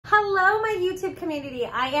Hello, my YouTube community.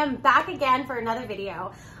 I am back again for another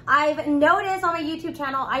video. I've noticed on my YouTube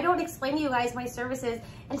channel, I don't explain to you guys my services.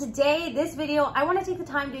 And today, this video, I want to take the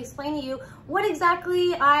time to explain to you what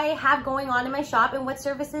exactly I have going on in my shop and what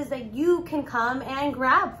services that you can come and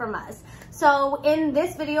grab from us. So in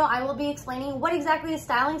this video, I will be explaining what exactly a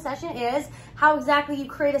styling session is, how exactly you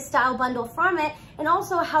create a style bundle from it, and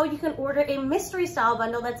also how you can order a mystery style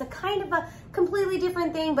bundle that's a kind of a completely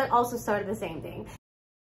different thing, but also sort of the same thing.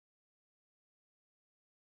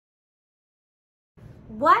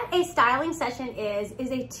 What a styling session is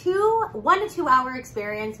a 1 to 2 hour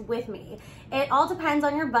experience with me. It all depends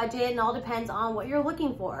on your budget and all depends on what you're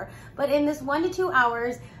looking for. But in this 1 to 2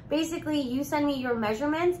 hours, basically you send me your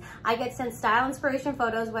measurements. I get sent style inspiration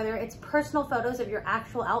photos, whether it's personal photos of your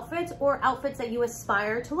actual outfits or outfits that you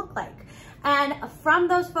aspire to look like. And from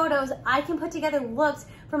those photos, I can put together looks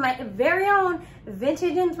for my very own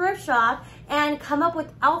vintage and thrift shop and come up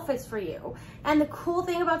with outfits for you. And the cool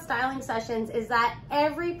thing about styling sessions is that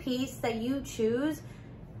every piece that you choose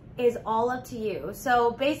is all up to you.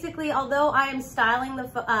 So basically, although I am styling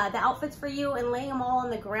the outfits for you and laying them all on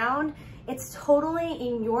the ground, it's totally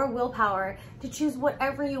in your willpower to choose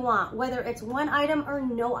whatever you want, whether it's one item or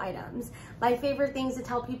no items. My favorite thing is to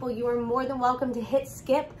tell people you are more than welcome to hit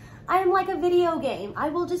skip. I am like a video game. I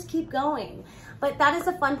will just keep going. But that is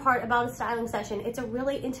the fun part about a styling session. It's a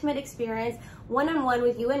really intimate experience, one-on-one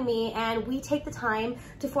with you and me, and we take the time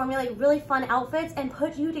to formulate really fun outfits and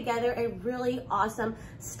put you together a really awesome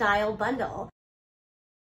style bundle.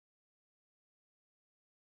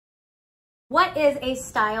 What is a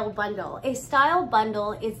style bundle? A style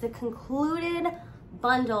bundle is the concluded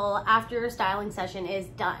bundle after your styling session is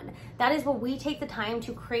done. That is what we take the time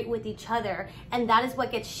to create with each other, and that is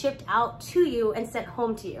what gets shipped out to you and sent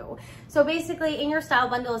home to you. So basically, in your style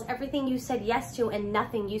bundle is everything you said yes to and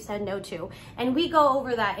nothing you said no to. And we go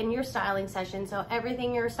over that in your styling session. So everything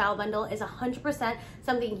in your style bundle is 100%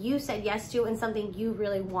 something you said yes to and something you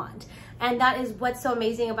really want. And that is what's so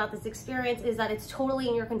amazing about this experience, is that it's totally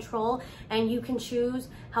in your control and you can choose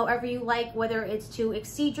however you like, whether it's to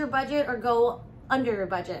exceed your budget or go under your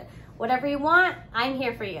budget. Whatever you want, I'm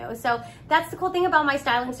here for you. So that's the cool thing about my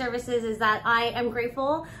styling services, is that I am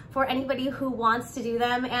grateful for anybody who wants to do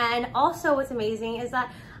them. And also what's amazing is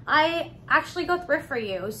that I actually go thrift for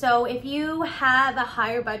you. So if you have a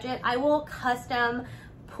higher budget, I will custom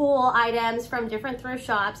pull items from different thrift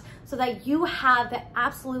shops so that you have the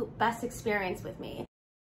absolute best experience with me.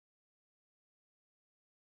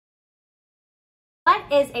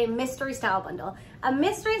 What is a mystery style bundle? A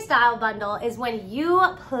mystery style bundle is when you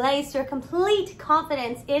place your complete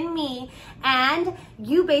confidence in me and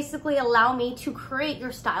you basically allow me to create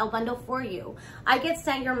your style bundle for you. I get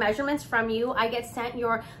sent your measurements from you. I get sent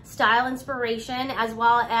your style inspiration as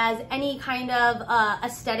well as any kind of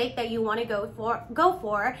aesthetic that you want to go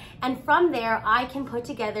for. And from there, I can put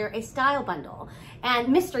together a style bundle and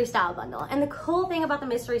mystery style bundle. And the cool thing about the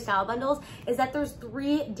mystery style bundles is that there's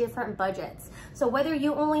 3 different budgets. So whether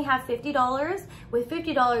you only have $50, with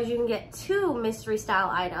 $50 you can get 2 mystery style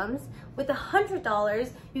items. With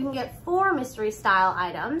 $100 you can get 4 mystery style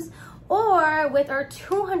items. Or with our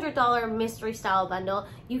 $200 mystery style bundle,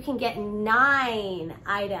 you can get 9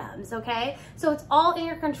 items, okay? So it's all in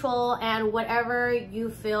your control and whatever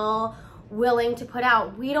you feel willing to put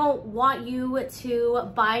out. We don't want you to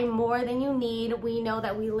buy more than you need. We know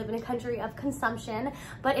that we live in a country of consumption,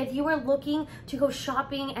 but if you are looking to go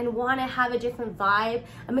shopping and want to have a different vibe,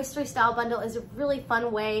 a mystery style bundle is a really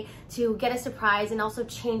fun way to get a surprise and also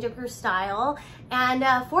change up your style and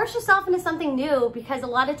force yourself into something new, because a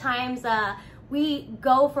lot of times we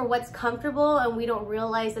go for what's comfortable and we don't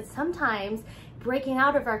realize that sometimes breaking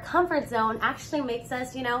out of our comfort zone actually makes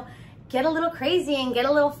us, get a little crazy and get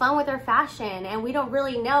a little fun with our fashion, and we don't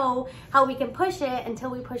really know how we can push it until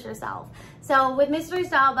we push ourselves. So with mystery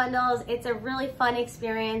style bundles, it's a really fun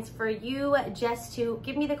experience for you just to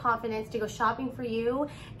give me the confidence to go shopping for you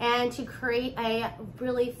and to create a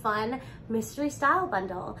really fun mystery style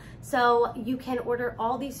bundle. So you can order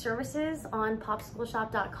all these services on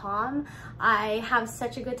popsikleshop.com. I have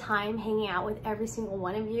such a good time hanging out with every single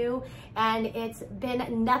one of you, and it's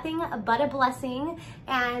been nothing but a blessing,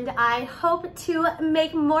 and I hope to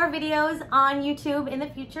make more videos on YouTube in the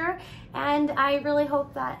future, and I really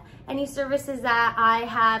hope that any services that I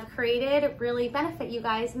have created really benefit you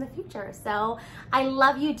guys in the future. So I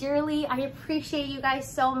love you dearly. I appreciate you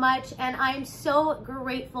guys so much, and I am so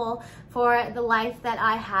grateful for the life that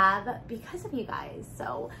I have because of you guys.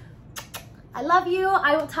 So I love you.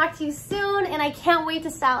 I will talk to you soon, and I can't wait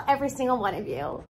to style every single one of you.